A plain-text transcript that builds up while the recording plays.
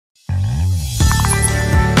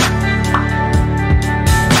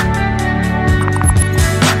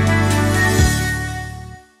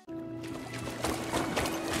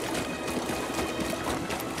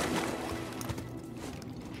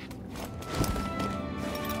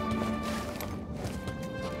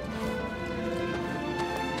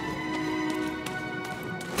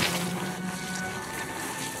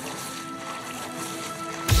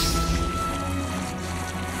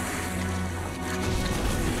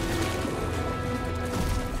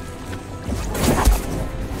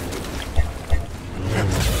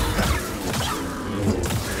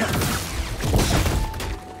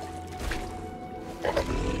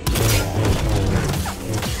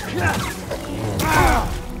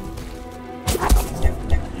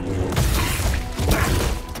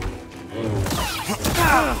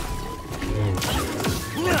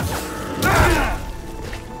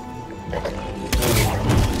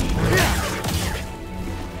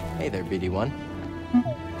Hey there, BD1.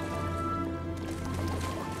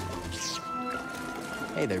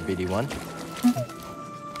 Hey there, BD1.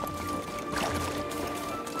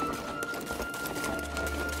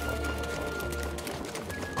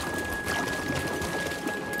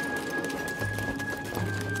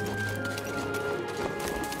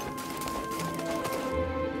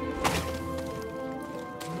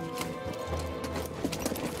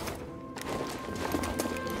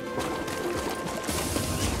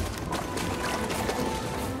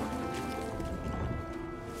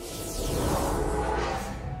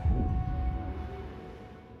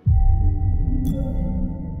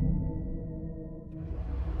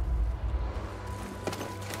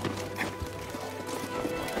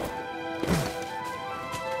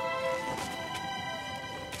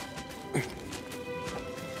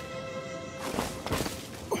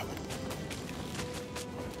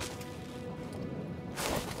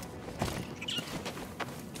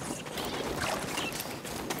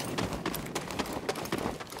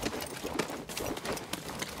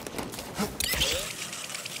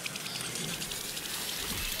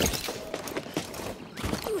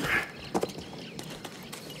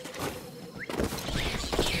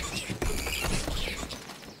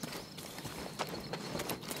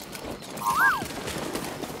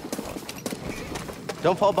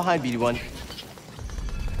 Don't fall behind, BD1.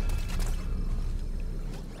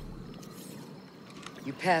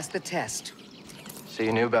 You passed the test. So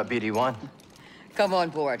you knew about BD1? Come on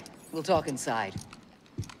board. We'll talk inside.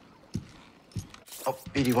 Oh,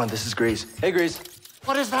 BD1, this is Grease. Hey, Grease.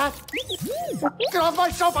 What is that? Get off my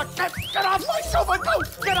sofa! Get off my sofa!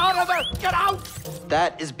 Don't! Get out of there! Get out!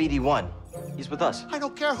 That is BD1. He's with us. I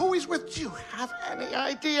don't care who he's with. Do you have any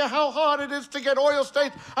idea how hard it is to get oil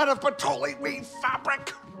stains out of petroleum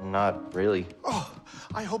fabric? Not really. Oh,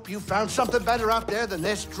 I hope you found something better out there than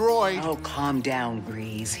this droid. Oh, calm down,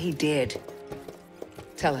 Grease. He did.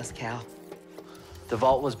 Tell us, Cal. The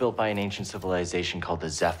vault was built by an ancient civilization called the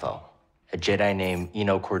Zepho. A Jedi named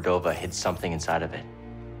Eno Cordova hid something inside of it.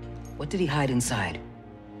 What did he hide inside?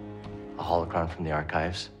 A holocron from the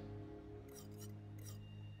archives.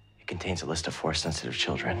 It contains a list of Force-sensitive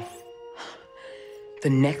children. The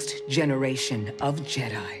next generation of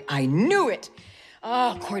Jedi. I knew it!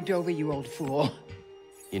 Ah, Cordova, you old fool.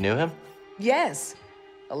 You knew him? Yes,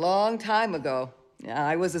 a long time ago.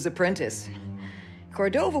 I was his apprentice.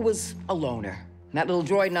 Cordova was a loner. That little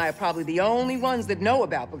droid and I are probably the only ones that know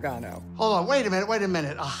about Pagano. Hold on, wait a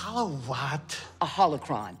minute. A hollow what? A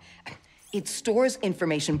holocron. It stores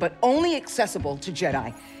information, but only accessible to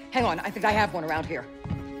Jedi. Hang on, I think I have one around here.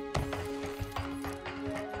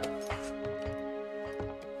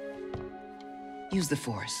 Use the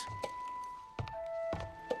Force.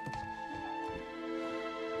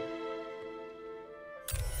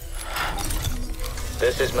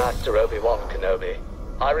 This is Master Obi-Wan Kenobi.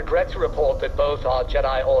 I regret to report that both our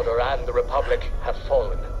Jedi Order and the Republic have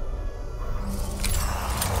fallen.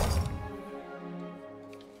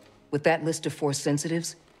 With that list of Force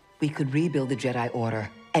sensitives, we could rebuild the Jedi Order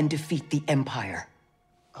and defeat the Empire.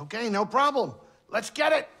 Okay, no problem. Let's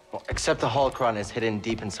get it. Well, except the holocron is hidden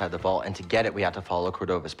deep inside the vault, and to get it, we have to follow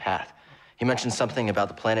Cordova's path. He mentioned something about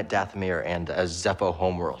the planet Dathomir and a Zepho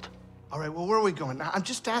homeworld. All right, well, where are we going? I'm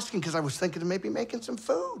just asking because I was thinking of maybe making some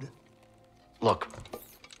food. Look,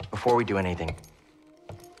 before we do anything,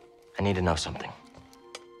 I need to know something.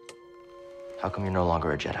 How come you're no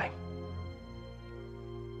longer a Jedi?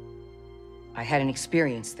 I had an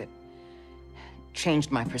experience that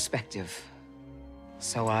changed my perspective.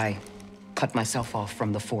 So I cut myself off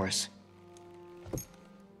from the Force.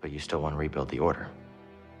 But you still want to rebuild the Order.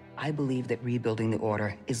 I believe that rebuilding the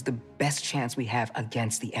Order is the best chance we have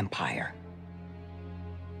against the Empire.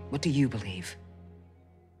 What do you believe?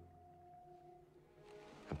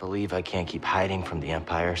 I believe I can't keep hiding from the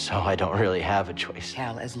Empire, so I don't really have a choice.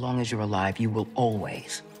 Cal, as long as you're alive, you will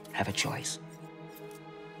always have a choice.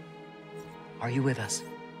 Are you with us?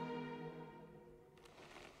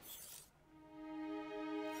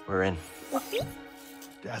 We're in.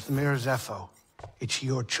 Dathomir Zepho, it's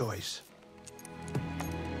your choice.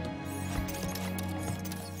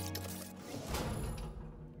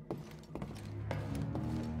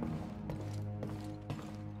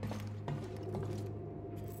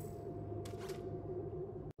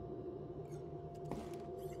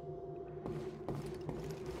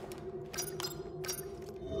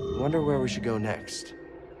 Wonder where we should go next.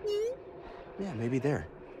 Yeah, maybe there.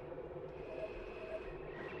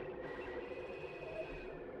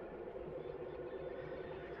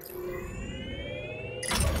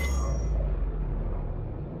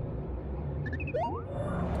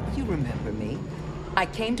 remember me. I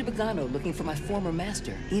came to Bogano looking for my former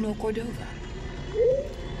master, Eno Cordova.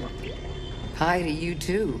 Hi to you,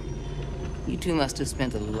 too. You two must have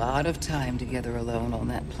spent a lot of time together alone on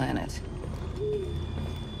that planet.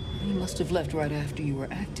 You must have left right after you were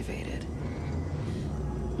activated.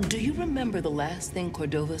 Do you remember the last thing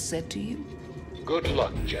Cordova said to you? Good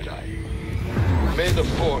luck, Jedi. May the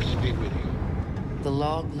Force be with you. The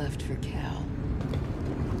log left for Cal.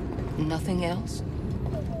 Nothing else?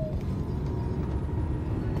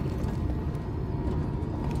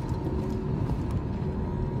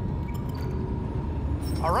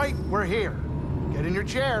 All right, we're here. Get in your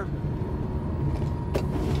chair.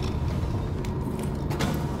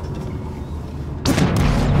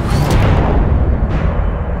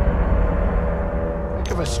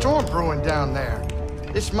 Think of a storm brewing down there.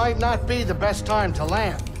 This might not be the best time to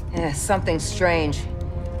land. Something strange.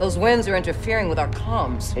 Those winds are interfering with our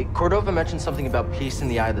comms. Hey, Cordova mentioned something about peace in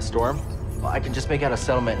the eye of the storm. Well, I can just make out a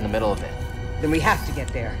settlement in the middle of it. Then we have to get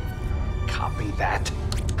there. Copy that.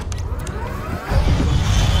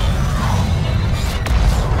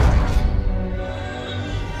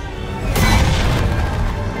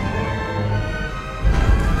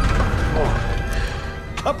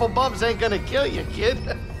 Couple bumps ain't gonna kill you, kid.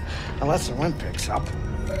 Unless the wind picks up.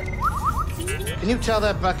 Can you tell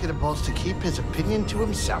that bucket of balls to keep his opinion to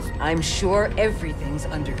himself? I'm sure everything's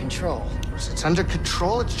under control. It's under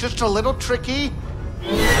control, it's just a little tricky.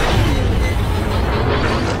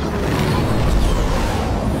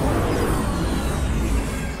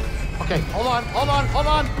 Okay, hold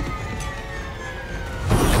on.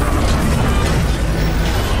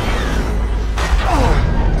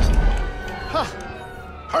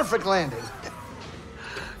 Perfect landing.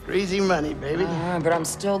 Greasy money, baby. But I'm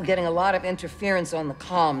still getting a lot of interference on the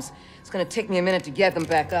comms. It's gonna take me a minute to get them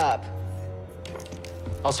back up.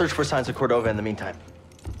 I'll search for signs of Cordova in the meantime.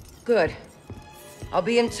 Good. I'll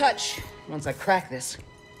be in touch once I crack this.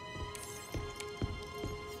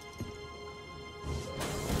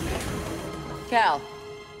 Cal,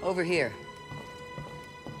 over here.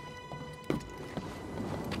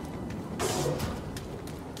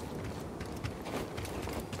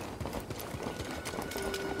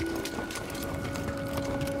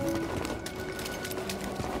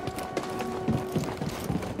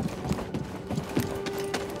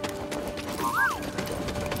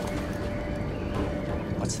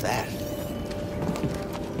 What's that?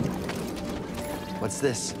 What's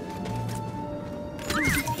this?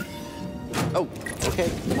 Oh, okay.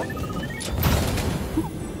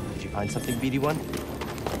 Did you find something, BD-1?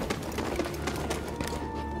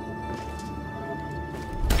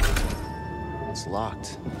 It's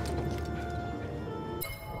locked.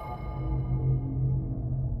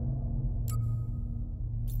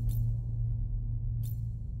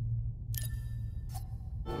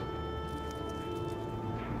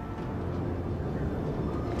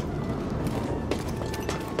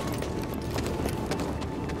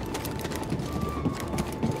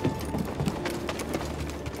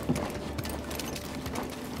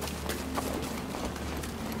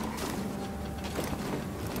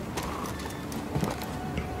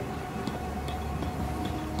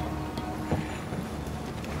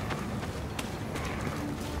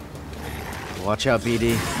 Watch out,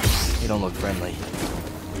 BD. You don't look friendly.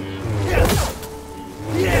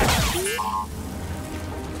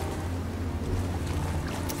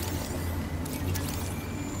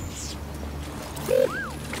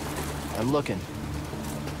 I'm looking.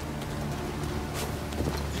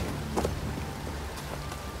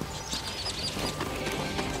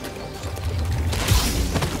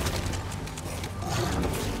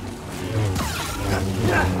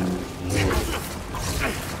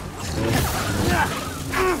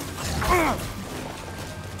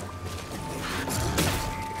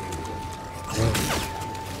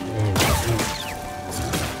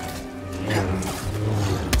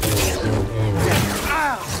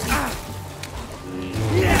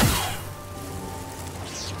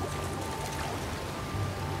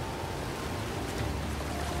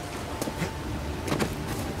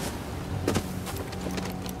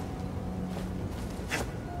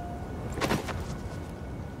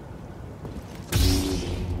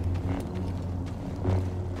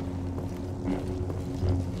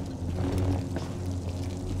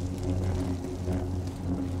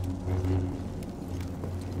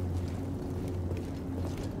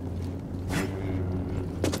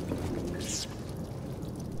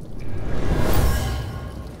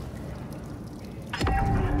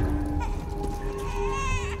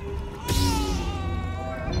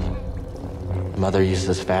 Mother used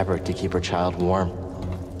this fabric to keep her child warm.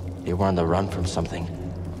 They were on the run from something.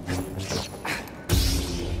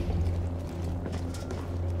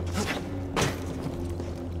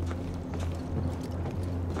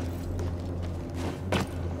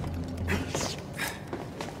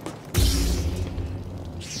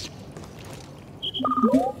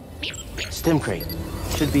 Stim crate.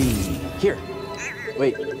 Should be here.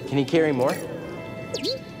 Wait, can you carry more?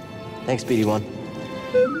 Thanks, BD1.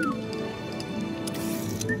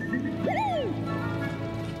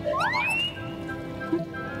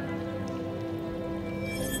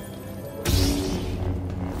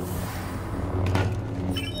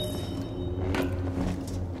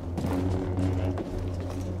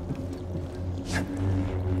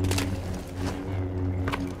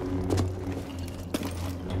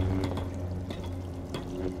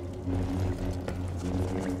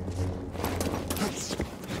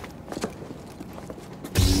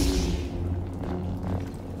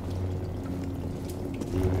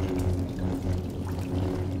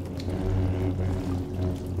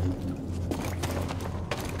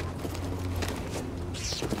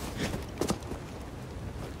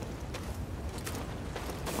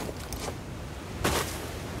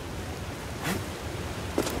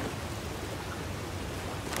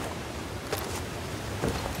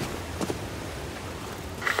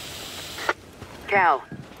 Cal,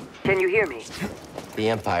 can you hear me? The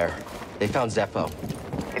Empire. They found Zepho.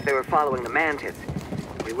 If they were following the Mantis,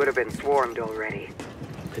 we would have been swarmed already.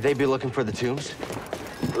 Could they be looking for the tombs?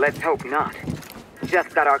 Let's hope not.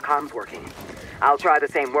 Just got our comms working. I'll try the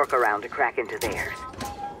same workaround to crack into theirs.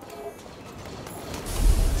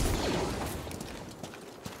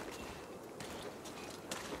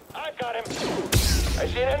 I've got him. I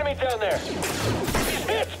see an enemy down there. He's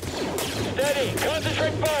hit. Steady.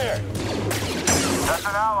 Concentrate fire. That's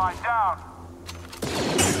an ally down.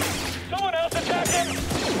 Someone else attack him.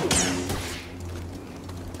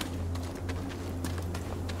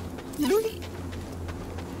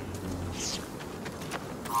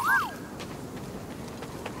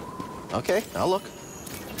 Okay, I'll look.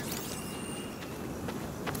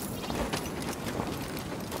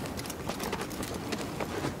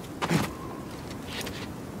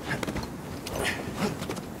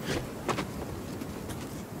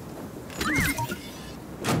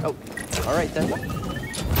 Oh, all right then.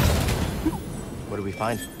 What do we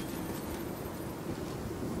find?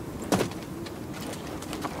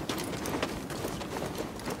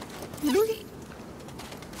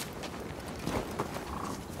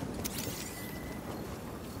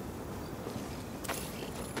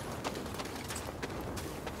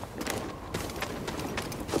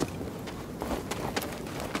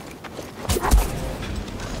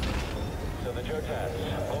 So the Jotas,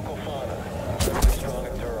 local fauna, strong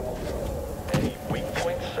and durable. Any weak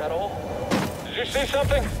points at all? Did you see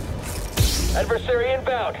something? Adversary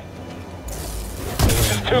inbound.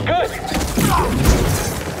 This is too good.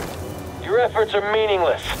 Your efforts are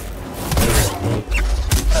meaningless.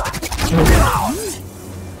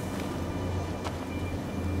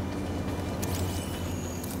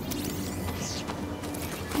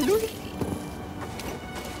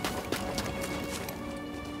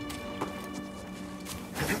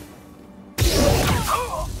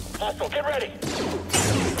 Hostile, get ready!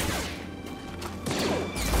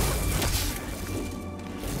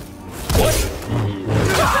 What?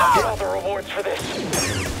 Get all the rewards for this.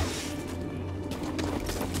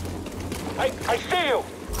 I see you!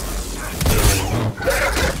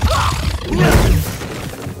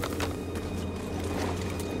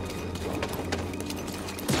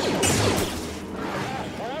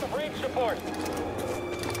 We're out of range support.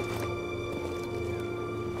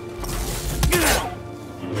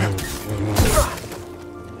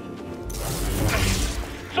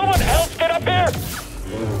 Someone else get up here!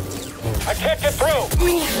 I can't get through!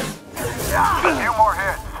 A few more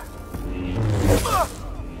hits.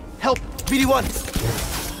 Help! BD1!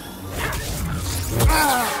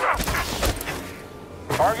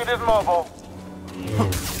 Target is mobile.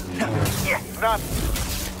 None.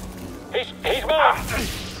 He's mine!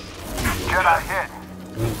 Jedi hit.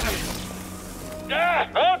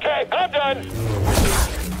 Okay, I'm done!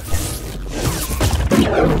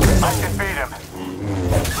 I can beat him.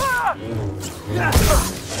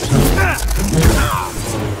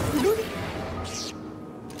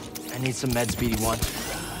 I need some meds, BD1.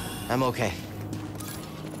 I'm okay.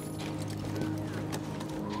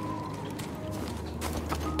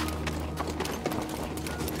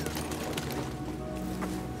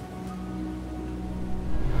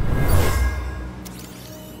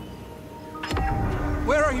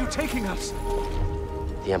 Where are you taking us?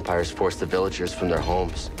 The Empire's forced the villagers from their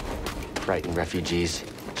homes. Frightened refugees,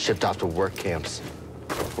 shipped off to work camps.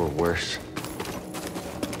 Or worse.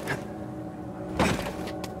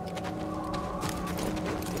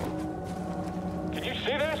 Can you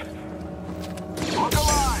see that? Look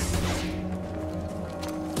alive.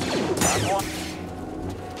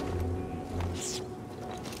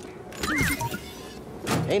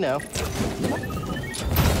 Hey now.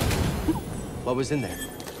 What was in there?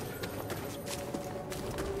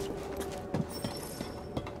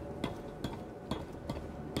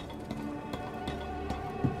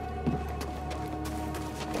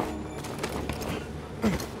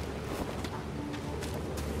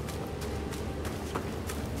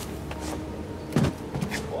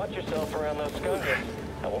 Watch yourself around those skunkers.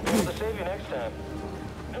 I won't be able to save you next time.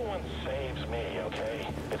 No one saves me, okay?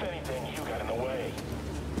 If anything, you got in the way.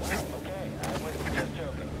 Okay, I was just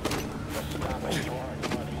joking. Just stop it. You aren't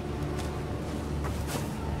funny.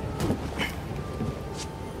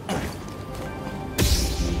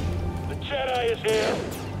 The Jedi is here.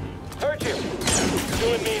 Hurt you.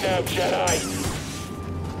 Doing me now, Jedi.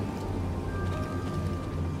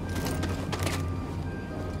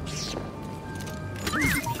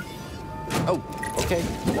 Oh, okay.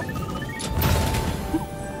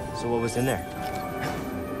 So what was in there?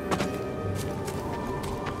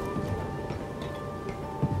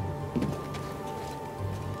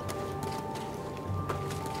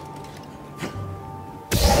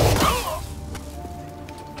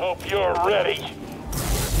 Hope you're ready.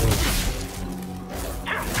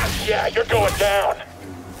 Yeah, you're going down.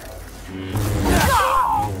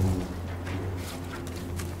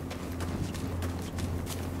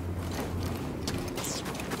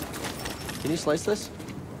 Can you slice this?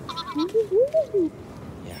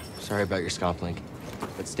 Yeah, sorry about your scomp link.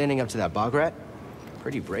 But standing up to that bog rat,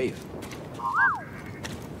 pretty brave.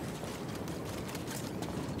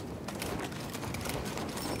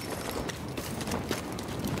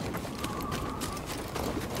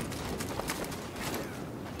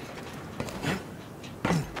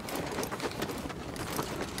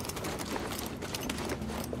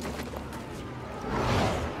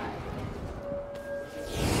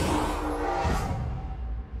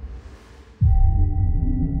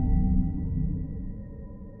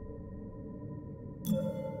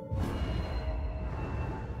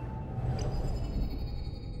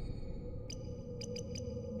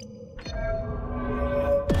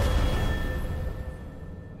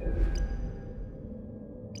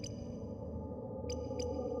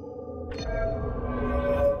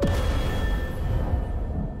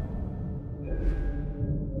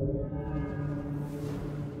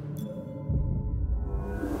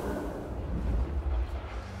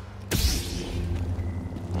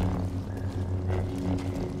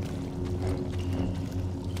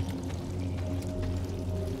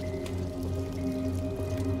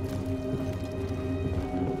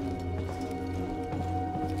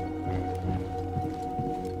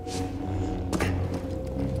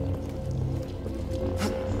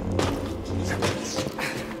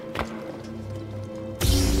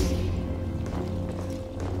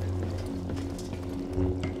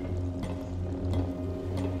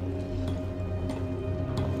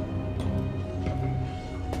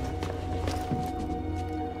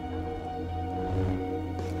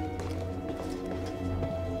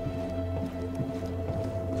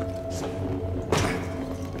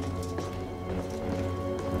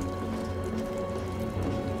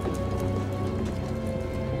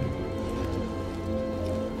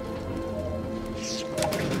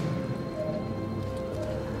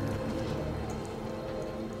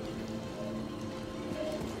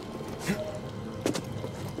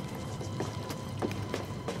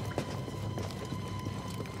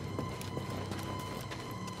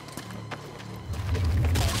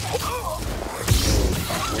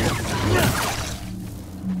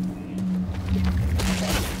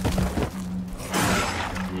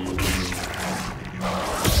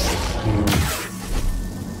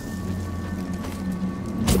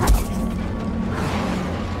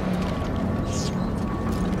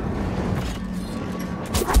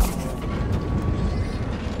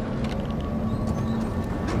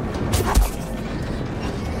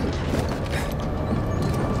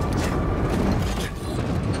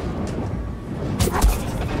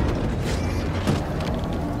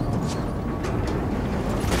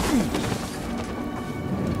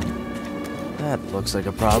 That looks like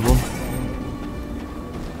a problem.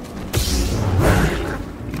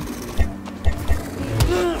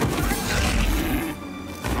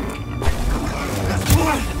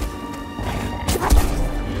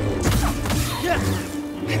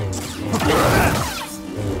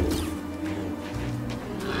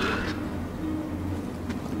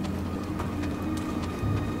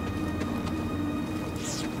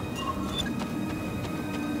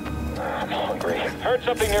 I'm hungry. Heard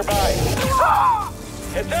something nearby.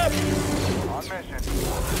 Heads up! On mission.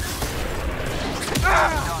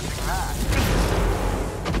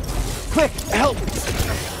 Quick, help!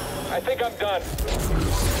 I think I'm done.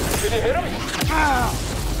 Did you hit him?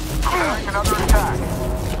 Preparing another attack.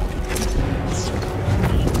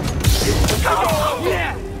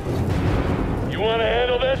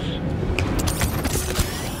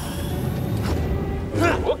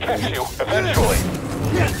 catch you, eventually.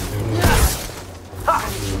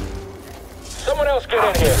 Someone else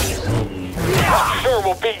get in here. I'm sure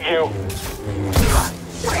we'll beat you.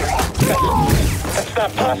 That's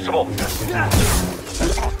not possible.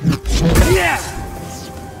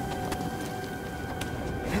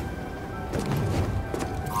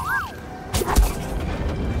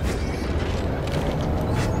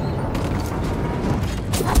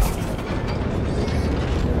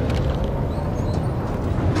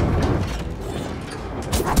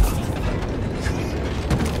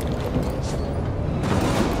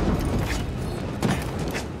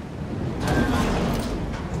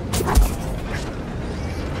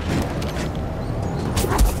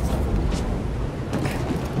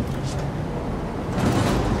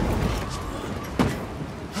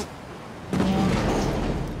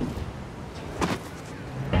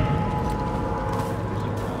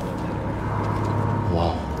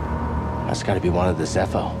 That's gotta be one of the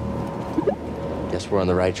Zepho. Guess we're on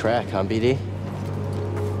the right track, huh, BD?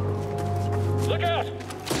 Look out!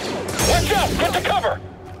 Watch out! Get to cover!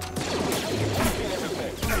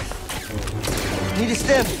 Need a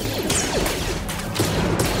stim!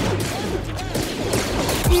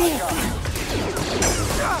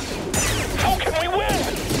 How can we win?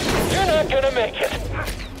 You're not gonna make it.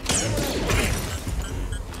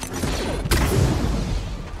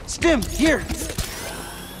 Stim, here!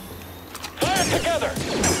 Fire together!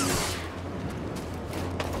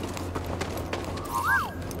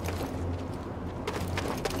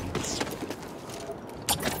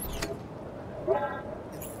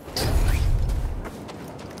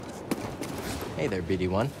 Hey there,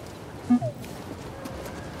 BD1.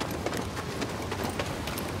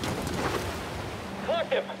 Clock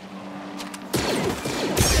him!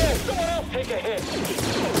 Yeah, someone else take a hit!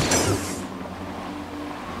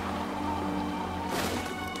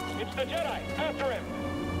 It's the Jedi! After him!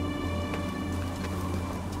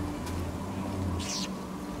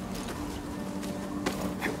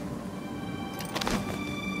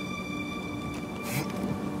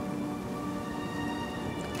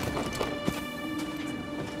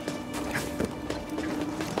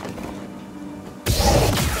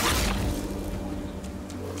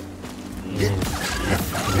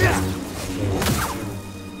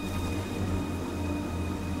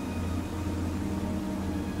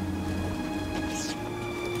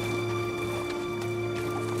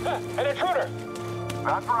 An intruder!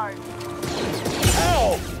 That's right.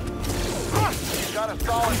 Ow! He's got a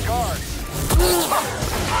solid guard.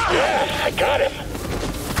 Yeah, I got him!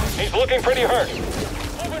 He's looking pretty hurt.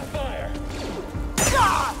 Open fire!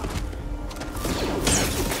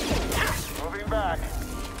 Moving back.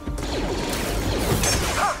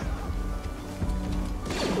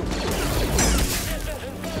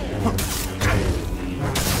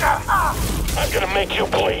 I'm gonna make you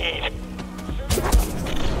bleed!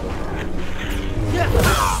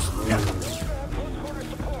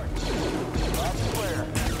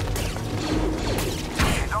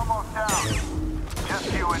 He's almost down.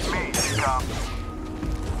 Just you and me, scum.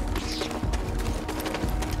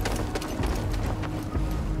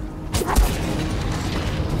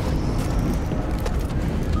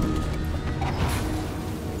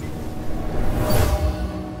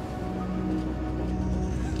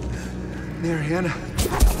 Mariana,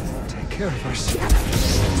 take care of us.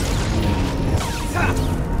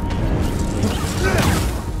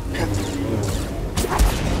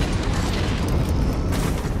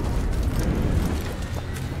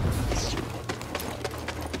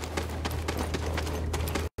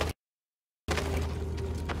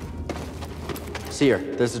 Seer,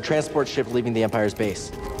 there's a transport ship leaving the Empire's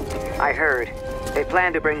base. I heard. They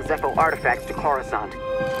plan to bring Zepho artifacts to Coruscant.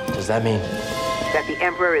 Does that mean? That the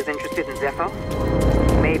Emperor is interested in Zepho?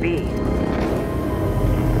 Maybe.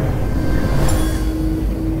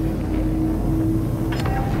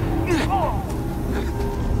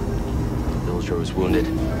 Villager was wounded,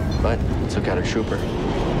 but he took out a trooper.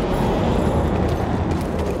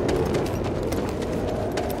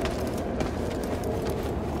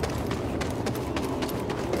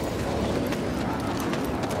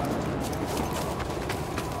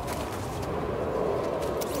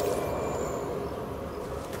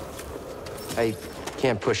 I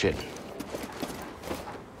can't push it.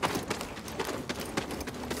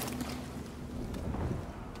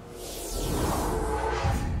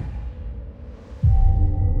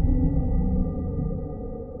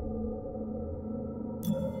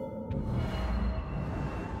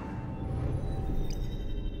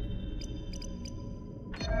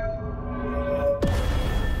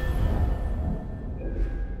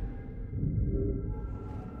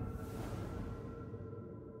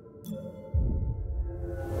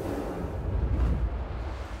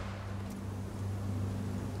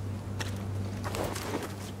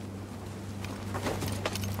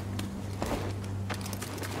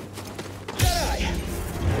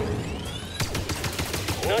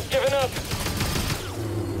 giving up.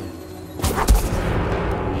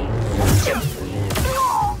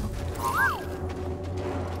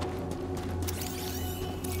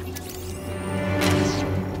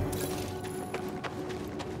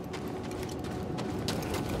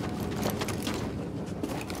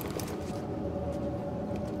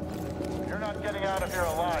 You're not getting out of here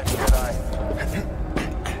alive, Jedi.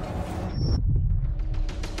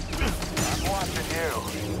 I'm watching you.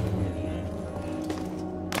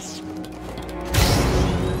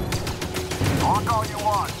 Talk all you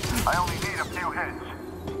want. I only need a few hits.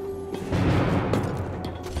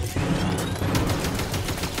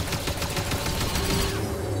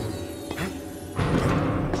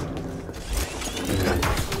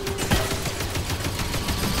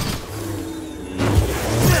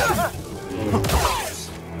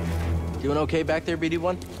 Doing okay back there,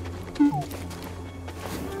 BD1?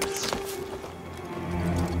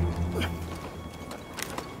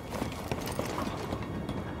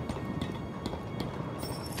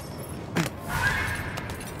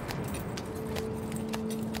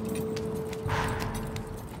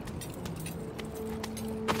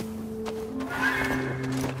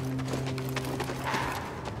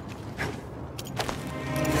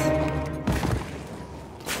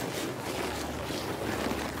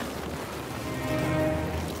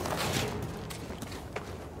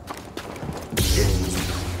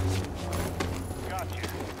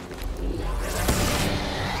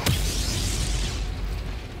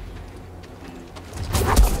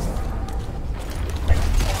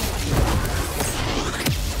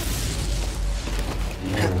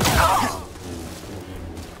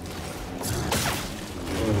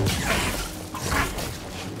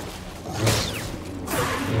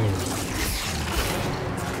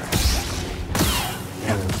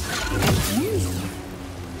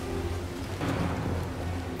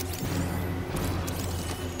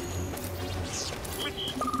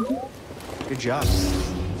 Good job.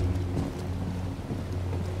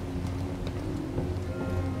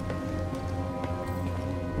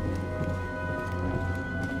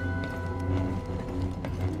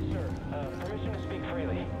 Permission to speak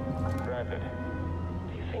freely. Granted.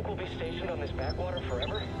 Do you think we'll be stationed on this backwater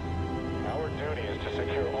forever? Our duty is to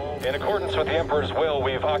secure all... In accordance with the Emperor's will,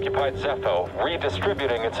 we've occupied Zepho,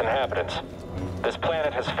 redistributing its inhabitants. This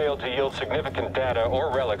planet has failed to yield significant data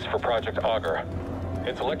or relics for Project Augur.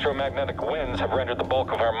 Its electromagnetic winds have rendered the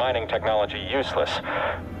bulk of our mining technology useless.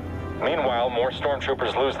 Meanwhile, more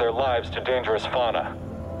stormtroopers lose their lives to dangerous fauna.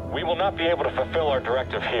 We will not be able to fulfill our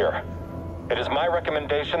directive here. It is my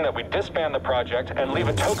recommendation that we disband the project and leave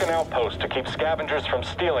a token outpost to keep scavengers from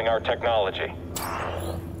stealing our technology.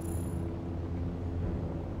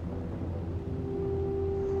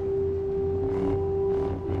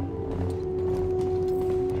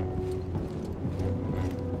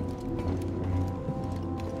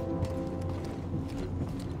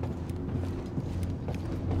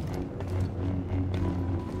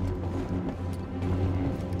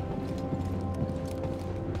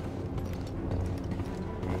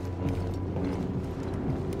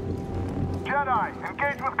 Jedi,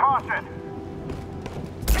 engage with caution.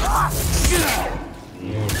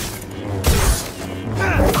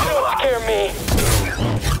 Don't scare me!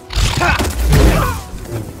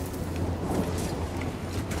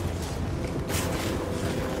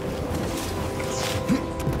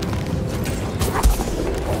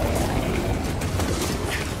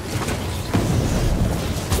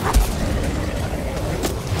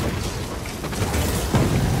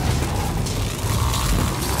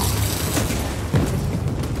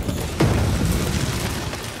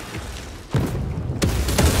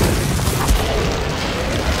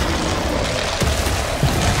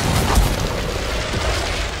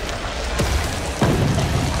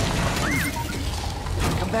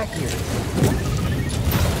 Back here.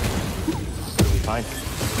 You'll be fine.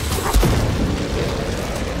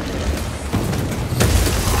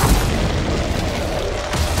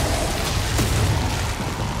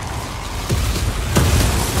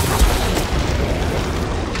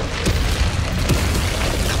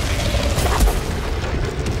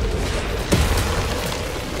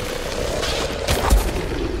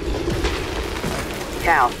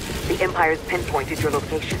 Cal, the Empire's pinpointed your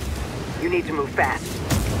location. You need to move fast.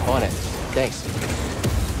 On it. Thanks.